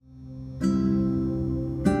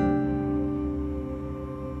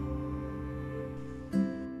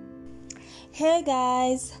Hey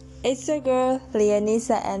guys, it's your girl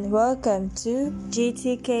Leonisa and welcome to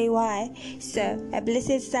GTKY. So, a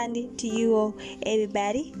blessed Sunday to you all,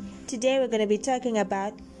 everybody. Today we're going to be talking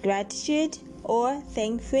about gratitude or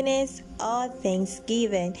thankfulness or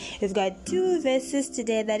thanksgiving. We've got two verses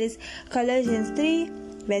today, that is Colossians 3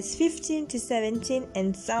 verse 15 to 17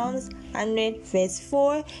 and Psalms 100 verse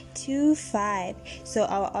 4 to 5. So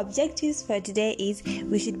our objectives for today is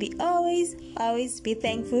we should be always be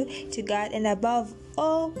thankful to God, and above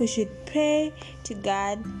all we should pray to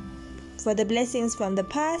God for the blessings from the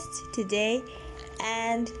past, today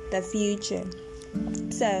and the future.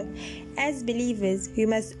 So, as believers, we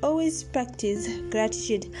must always practice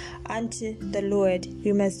gratitude unto the Lord.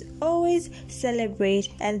 We must always celebrate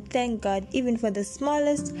and thank God even for the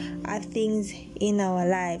smallest of things in our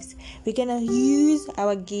lives. We cannot use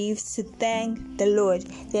our gifts to thank the Lord.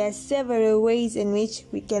 There are several ways in which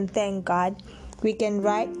we can thank God. We can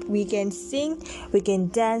write, we can sing, we can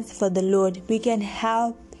dance for the Lord. We can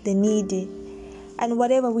help the needy. And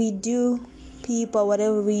whatever we do,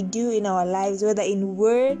 whatever we do in our lives, whether in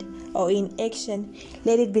word or in action,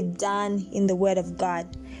 let it be done in the word of God.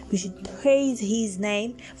 We should praise his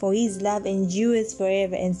name, for his love endures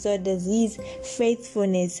forever, and so does his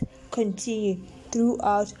faithfulness continue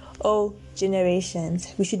throughout all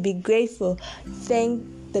generations. We should be grateful.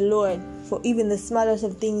 Thank the Lord for even the smallest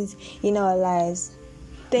of things in our lives.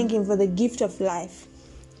 Thank him for the gift of life.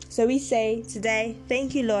 So we say today,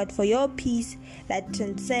 thank you, Lord, for your peace that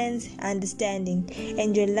transcends understanding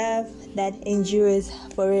and your love that endures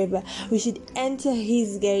forever. We should enter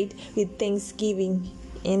his gate with thanksgiving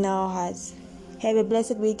in our hearts. Have a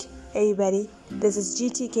blessed week, everybody. This is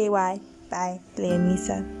GTKY by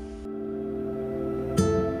Leonisa.